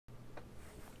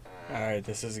Alright,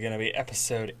 this is going to be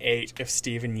episode 8 of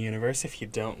Steven Universe. If you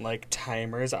don't like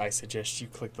timers, I suggest you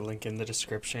click the link in the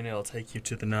description. It'll take you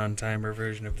to the non-timer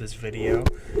version of this video.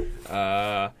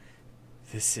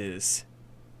 This is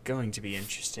going to be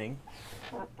interesting.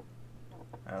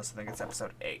 I also think it's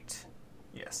episode 8.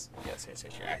 Yes,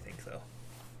 I think so.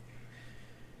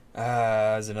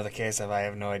 There's another case of I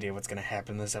have no idea what's going to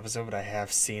happen in this episode, but I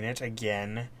have seen it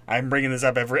again. I'm bringing this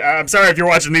up I'm sorry if you're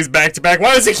watching these back to back.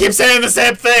 Why does it keep saying the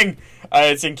same thing?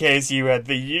 It's in case you had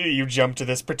you jumped to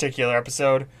this particular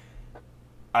episode.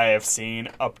 I have seen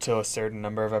up to a certain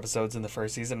number of episodes in the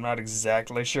first season. I'm not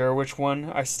exactly sure which one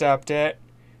I stopped at,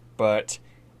 but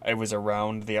it was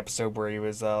around the episode where he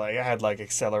was I had like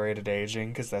accelerated aging,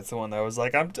 because that's the one that was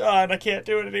like, I'm done, I can't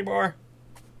do it anymore.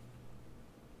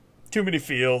 Too many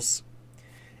feels.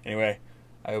 Anyway,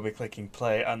 I will be clicking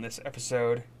play on this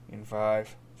episode in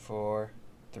 5, 4,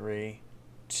 3,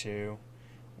 2,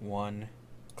 1,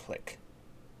 click.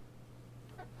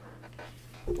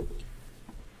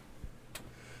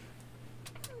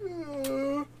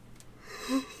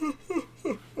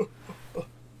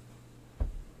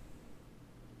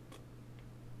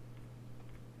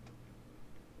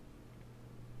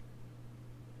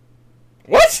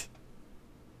 What?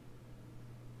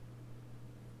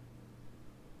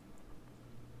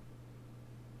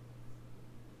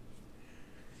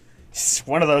 It's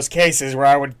one of those cases where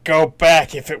I would go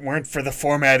back if it weren't for the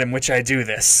format in which I do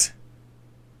this.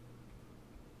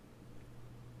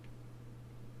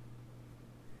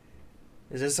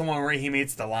 Is this the one where he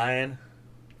meets the lion?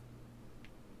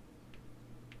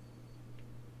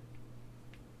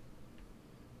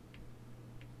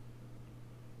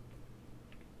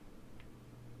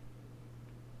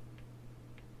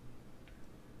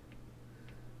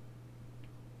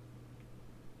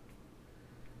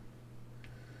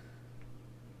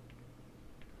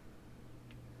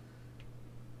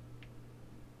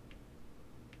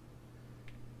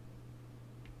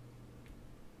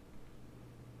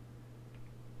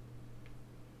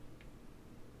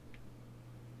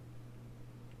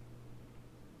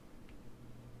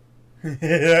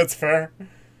 That's fair.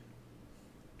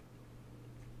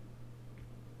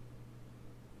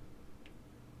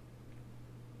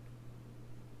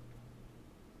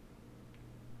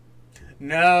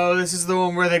 No, this is the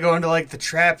one where they go into like the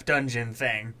trap dungeon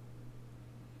thing.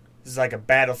 This is like a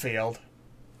battlefield.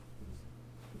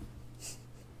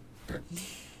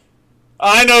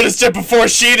 I noticed it before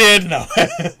she did. No.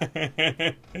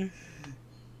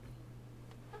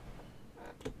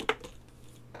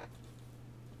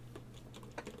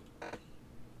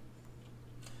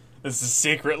 This is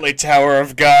Secretly Tower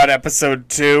of God, episode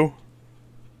 2.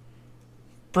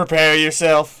 Prepare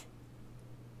yourself.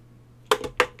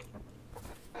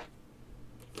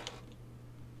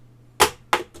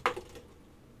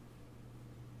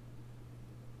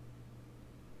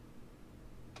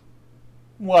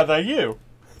 What are you?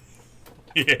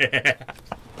 Yeah.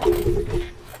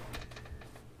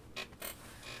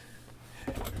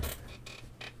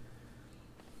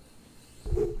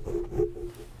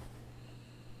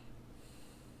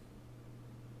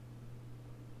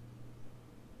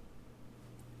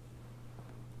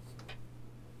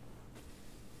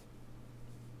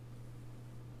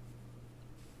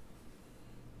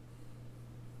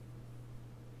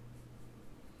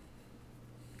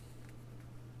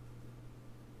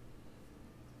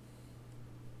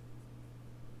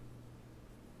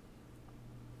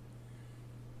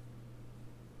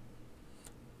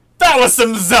 That was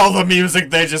some Zelda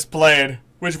music they just played,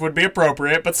 which would be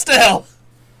appropriate, but still.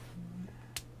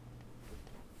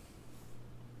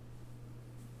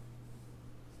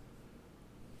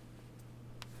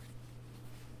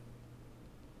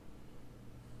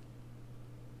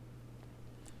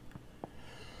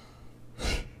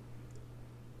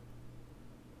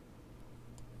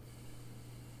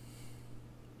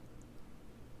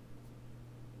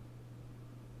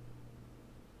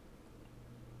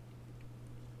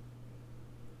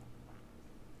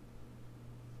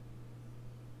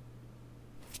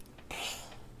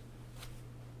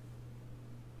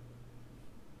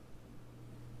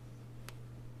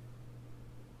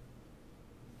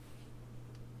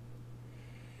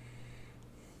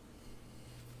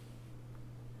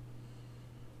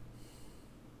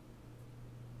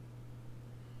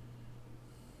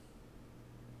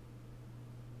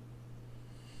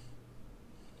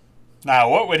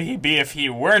 Now, what would he be if he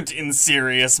weren't in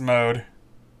serious mode?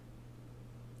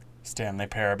 Stanley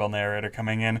Parable narrator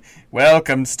coming in.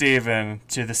 Welcome, Steven,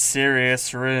 to the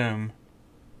serious room.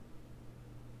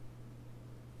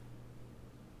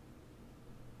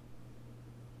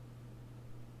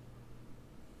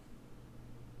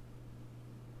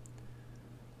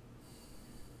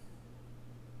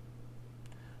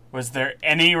 Was there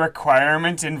any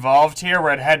requirement involved here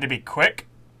where it had to be quick?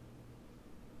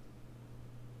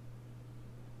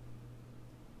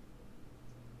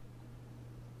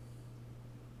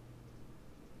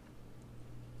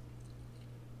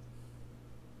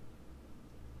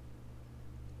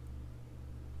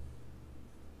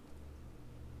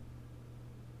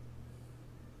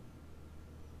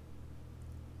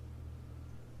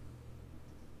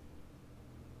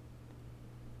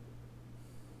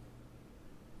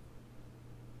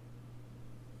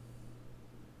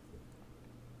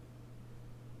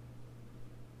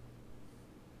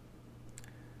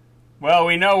 Well,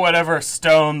 we know whatever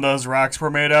stone those rocks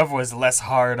were made of was less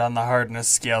hard on the hardness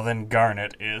scale than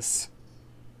garnet is.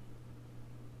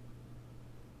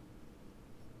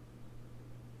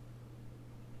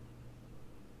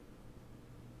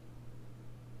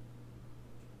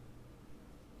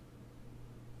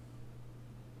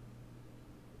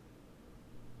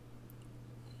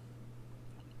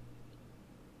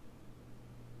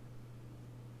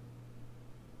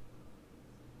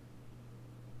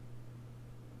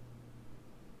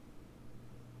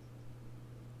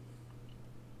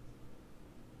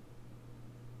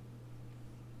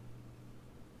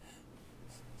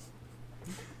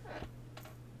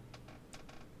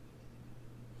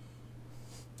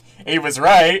 He was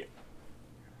right.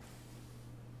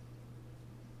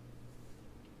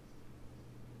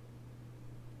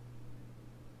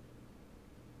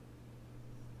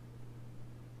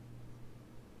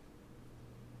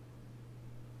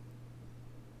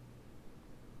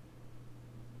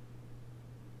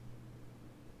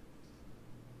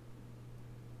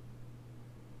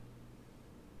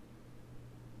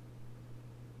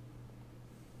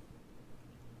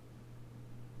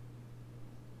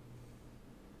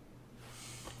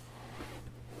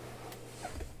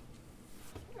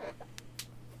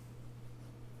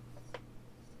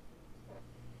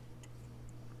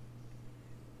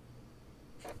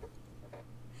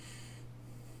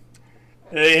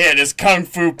 They had his Kung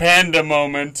Fu Panda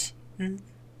moment.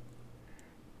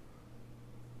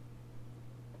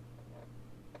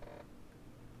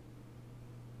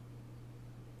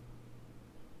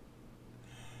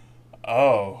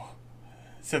 Oh.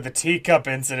 So the teacup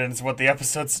incident is what the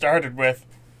episode started with.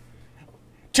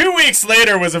 2 weeks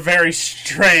later was a very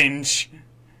strange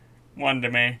one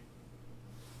to me.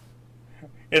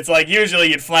 It's like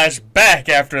usually you'd flash back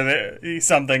after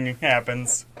something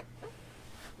happens.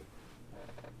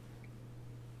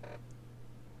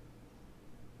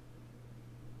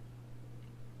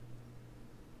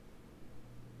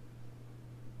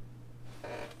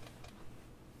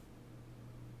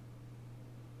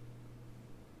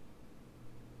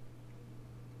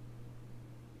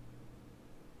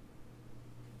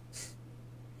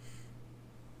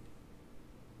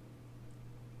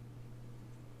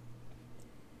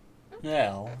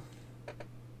 Well.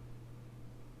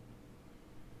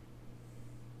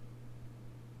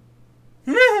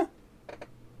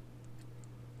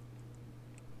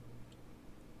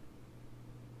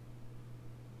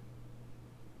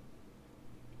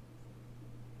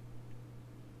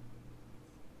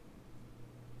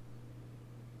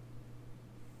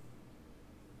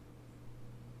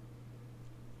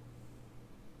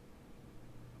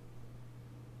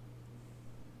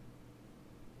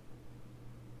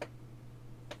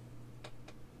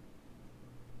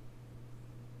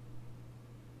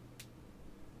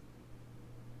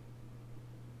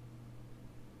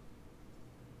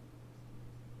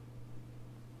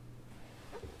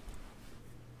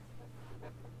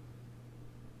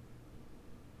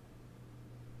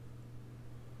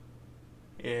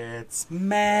 It's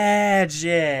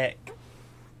magic.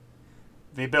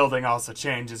 The building also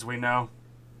changes, we know.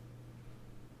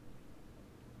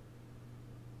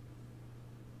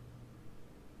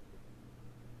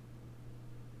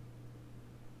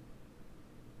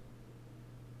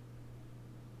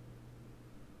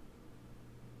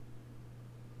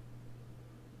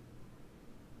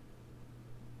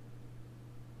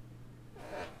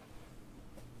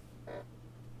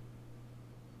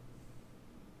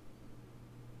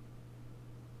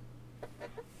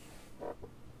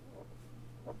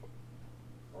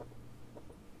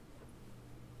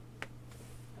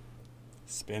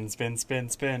 Spin, spin, spin,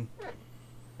 spin.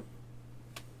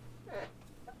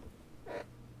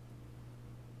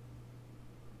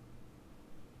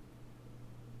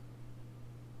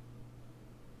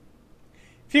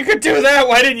 If you could do that,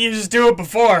 why didn't you just do it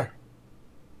before?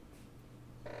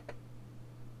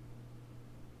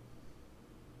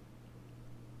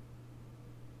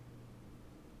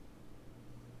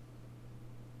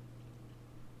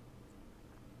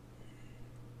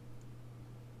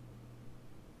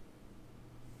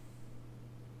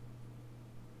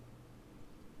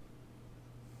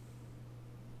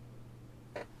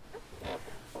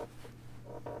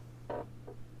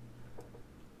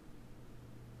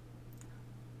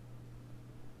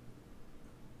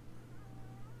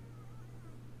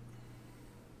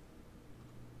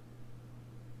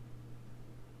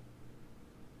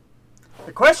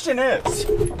 The question is,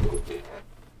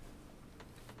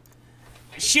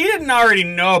 she didn't already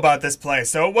know about this place,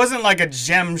 so it wasn't like a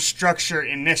gem structure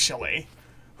initially.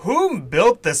 Who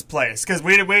built this place? Because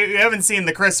we haven't seen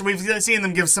the crystal. We've seen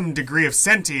them give some degree of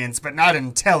sentience, but not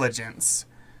intelligence.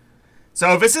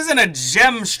 So if this isn't a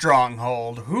gem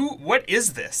stronghold, what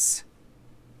is this?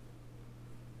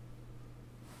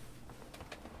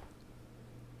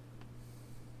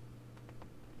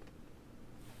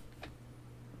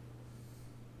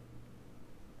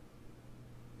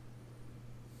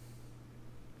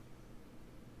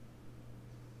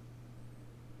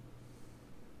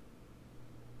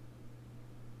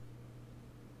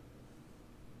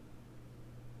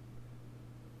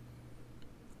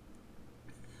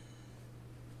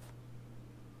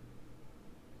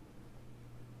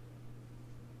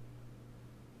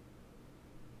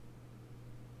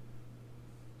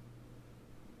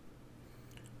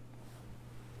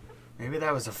 Maybe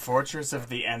that was a fortress of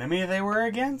the enemy they were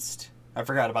against? I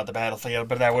forgot about the battlefield,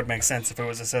 but that would make sense if it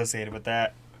was associated with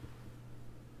that.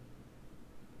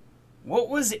 What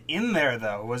was in there,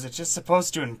 though? Was it just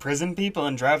supposed to imprison people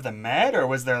and drive them mad, or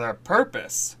was there a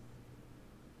purpose?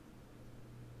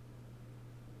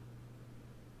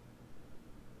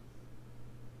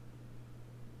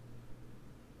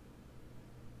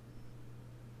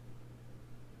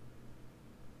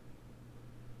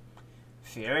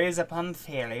 Furies upon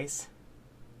furies.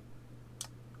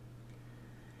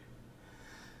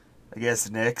 I guess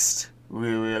next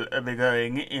we will be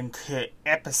going into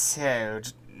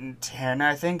episode 10,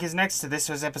 I think, is next. So this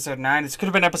was episode 9. This could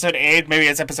have been episode 8. Maybe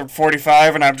it's episode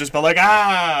 45, and I've just been like,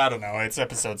 I don't know. It's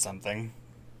episode something.